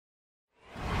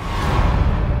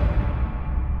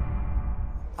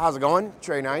How's it going?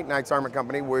 Trey Knight's Armament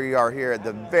Company. We are here at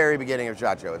the very beginning of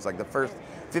SHOT Show. It's like the first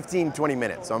 15, 20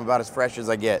 minutes, so I'm about as fresh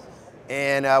as I get.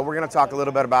 And we're going to talk a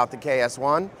little bit about the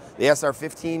KS-1, the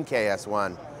SR-15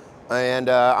 KS-1. And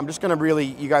I'm just going to really,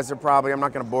 you guys are probably, I'm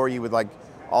not going to bore you with like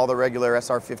all the regular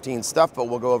SR-15 stuff, but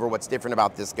we'll go over what's different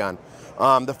about this gun.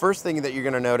 The first thing that you're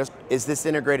going to notice is this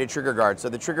integrated trigger guard. So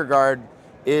the trigger guard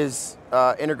is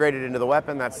integrated into the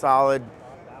weapon. That's solid,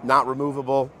 not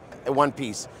removable, in one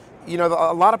piece. You know,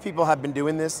 a lot of people have been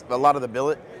doing this, a lot of the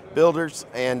billet builders,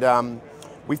 and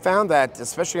we found that,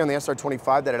 especially on the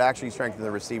SR-25, that it actually strengthened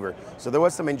the receiver. So there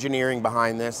was some engineering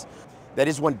behind this. That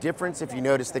is one difference. If you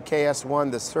notice, the KS-1,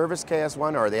 the service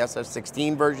KS-1, or the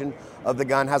SR-16 version of the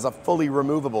gun, has a fully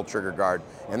removable trigger guard,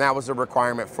 and that was a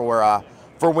requirement for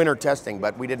winter testing.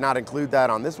 But we did not include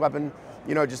that on this weapon,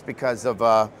 you know, just because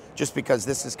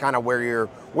this is kind of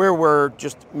where we're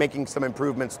just making some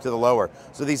improvements to the lower.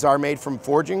 So these are made from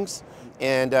forgings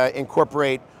and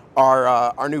incorporate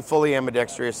our new fully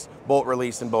ambidextrous bolt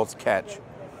release and bolts catch.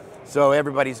 So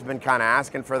everybody's been kind of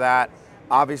asking for that.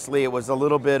 Obviously, it was a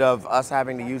little bit of us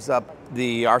having to use up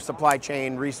our supply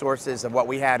chain resources of what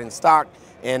we had in stock,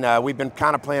 and we've been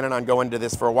kind of planning on going to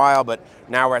this for a while, but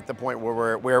now we're at the point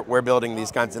where we're building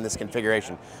these guns in this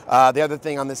configuration. The other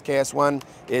thing on this KS-1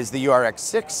 is the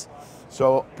URX-6.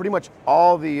 So pretty much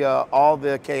all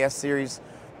the KS series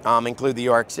include the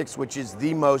URX-6, which is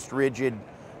the most rigid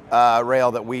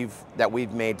rail that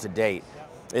we've made to date.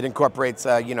 It incorporates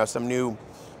you know, some new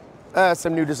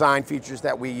design features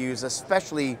that we use,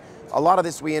 especially a lot of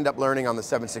this we end up learning on the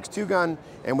 7.62 gun,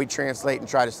 and we translate and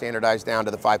try to standardize down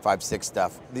to the 5.56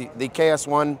 stuff. The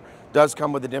KS-1 does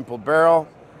come with a dimpled barrel.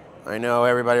 I know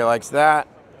everybody likes that.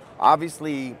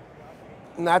 Obviously,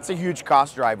 that's a huge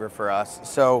cost driver for us.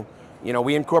 So, you know,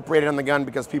 we incorporate it on the gun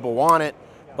because people want it,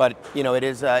 but you know, it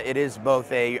is both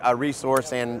a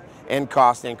resource and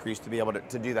cost increase to be able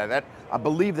to do that. I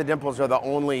believe the dimples are the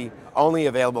only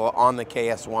available on the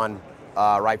KS-1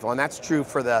 rifle, and that's true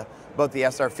for both the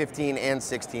SR-15 and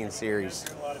 16 series.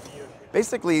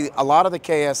 Basically, a lot of the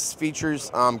KS features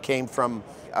came from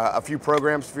a few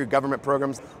government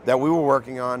programs that we were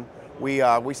working on. We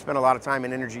spent a lot of time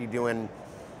and energy doing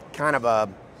kind of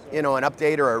an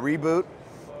update or a reboot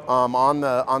on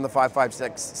the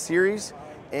 5.56 series.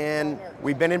 And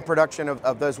we've been in production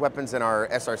of those weapons in our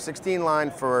SR-16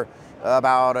 line for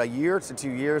about a year to 2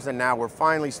 years, and now we're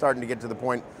finally starting to get to the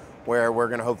point where we're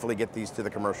going to hopefully get these to the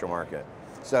commercial market.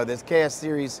 So this KS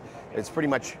series, it's pretty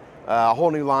much a whole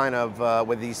new line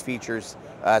with these features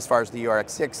as far as the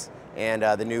URX-6 and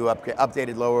the new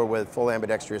updated lower with full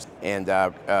ambidextrous and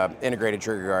integrated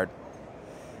trigger guard.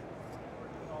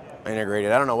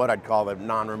 Integrated, I don't know what I'd call the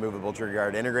non-removable trigger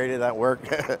guard. Integrated, that work?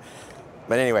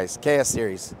 But anyways, KS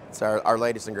series, it's our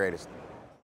latest and greatest.